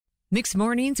Mixed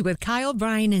Mornings with Kyle,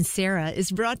 Brian, and Sarah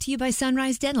is brought to you by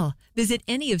Sunrise Dental. Visit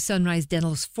any of Sunrise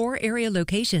Dental's 4 area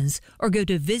locations or go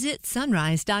to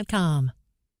visitsunrise.com.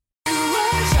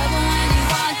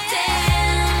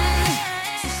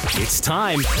 It's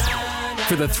time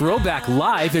for the Throwback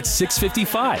Live at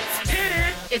 6:55.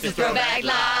 It's the Throwback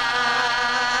Live.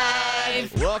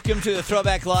 Welcome to the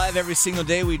Throwback Live. Every single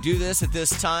day we do this at this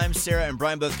time. Sarah and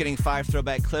Brian both getting 5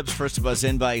 throwback clips. First to buzz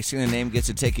in by seeing the name gets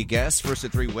to take a guess. First to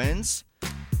 3 wins.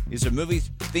 These are movie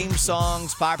theme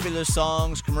songs, popular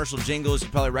songs, commercial jingles. You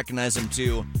probably recognize them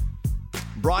too.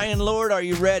 Brian Lord, are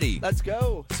you ready? Let's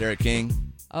go. Sarah King.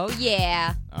 Oh,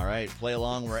 yeah. All right, play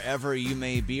along wherever you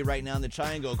may be right now in the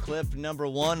triangle. Clip number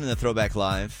 1 in the Throwback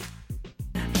Live.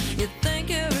 You think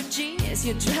you're a genius,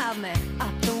 you drive me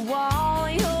up the wall.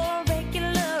 You're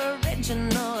regular,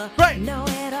 original. Right. Know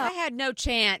it all. I had no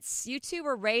chance. You two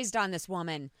were raised on this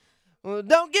woman. Well,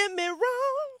 don't get me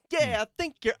wrong. Yeah, I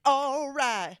think you're all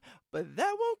right. But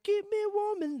that won't keep me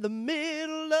warm in the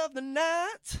middle of the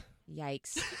night.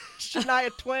 Yikes.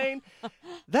 Shania Twain,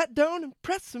 that don't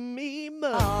impress me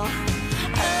much. Oh,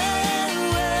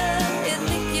 you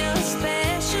think you're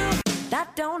special.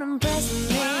 That don't impress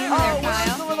me. Oh, what's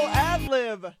just a little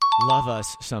ad-lib? Love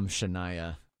us some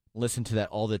Shania. Listen to that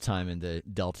all the time in the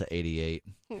Delta 88.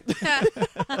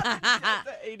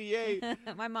 The 88.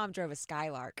 My mom drove a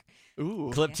Skylark.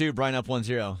 Ooh. Clip 2, Brian up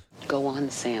 1-0. Go on,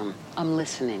 Sam. I'm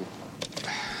listening.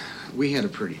 We had a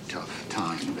pretty tough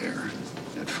time there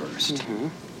at first. Mm-hmm.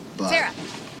 But Sarah,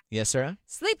 Yes, Sarah?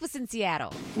 Sleepless in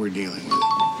Seattle. we're dealing with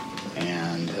it.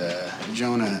 And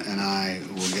Jonah and I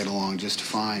will get along just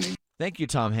fine. Thank you,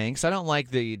 Tom Hanks. I don't like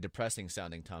the depressing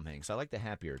sounding Tom Hanks. I like the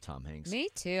happier Tom Hanks. Me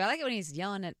too. I like it when he's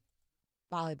yelling at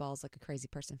volleyballs like a crazy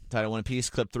person. Title one piece,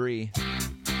 clip 3.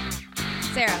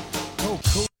 Sarah. Go.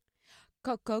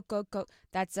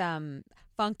 That's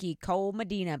Funky Cold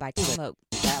Medina by Smoke.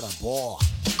 At a bar,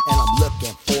 and I'm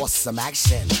looking for some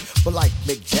action. But like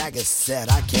Mick Jagger said,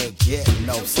 I can't get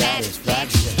no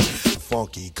satisfaction.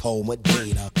 Funky Cold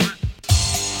Medina.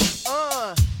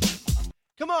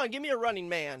 Come on, give me a Running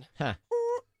Man. Huh.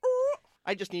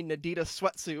 I just need an Adidas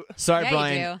sweatsuit. Sorry, Yeah, you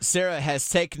Brian. do. Sarah has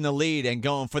taken the lead and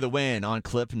going for the win on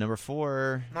clip number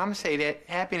 4. Mama say that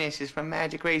happiness is from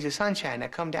magic rays of sunshine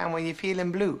that come down when you're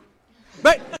feeling blue.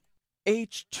 Right.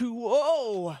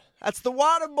 H2O. That's the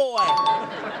water boy.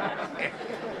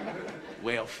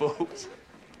 Well, folks,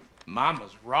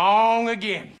 Mama's wrong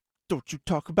again. Don't you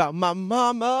talk about my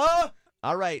mama.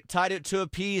 All right, tied it to a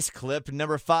piece. Clip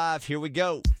number 5. Here we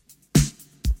go.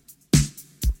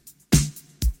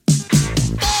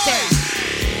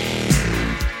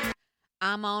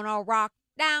 I'm on a rock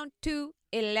down to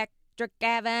Electric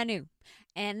Avenue,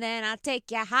 and then I'll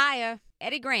take you higher.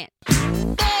 Eddie Grant. No,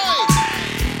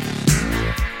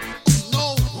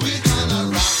 we're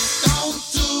gonna rock down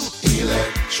to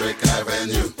Electric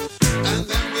Avenue, and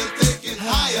then we'll take it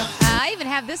higher. I even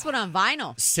have this one on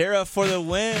vinyl. Sarah for the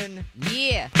win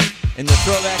Yeah. in the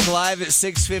Throwback Live at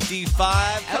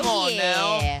 6:55. Come Oh, on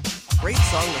now. yeah. Great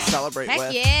song to celebrate Heck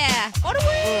with. yeah. What a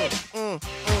win.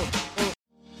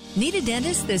 Need a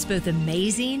dentist that's both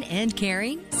amazing and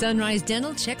caring? Sunrise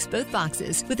Dental checks both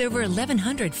boxes with over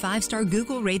 1,100 5-star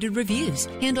Google-rated reviews.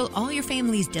 Handle all your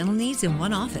family's dental needs in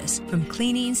one office, from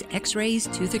cleanings, x-rays,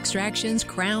 tooth extractions,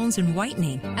 crowns, and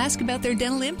whitening. Ask about their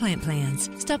dental implant plans.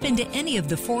 Stop into any of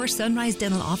the 4 Sunrise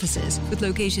Dental offices with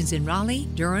locations in Raleigh,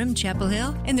 Durham, Chapel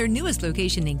Hill, and their newest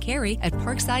location in Cary at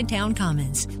Parkside Town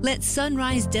Commons. Let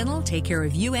Sunrise Dental take care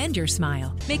of you and your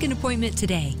smile. Make an appointment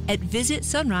today at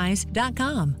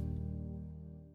visitsunrise.com.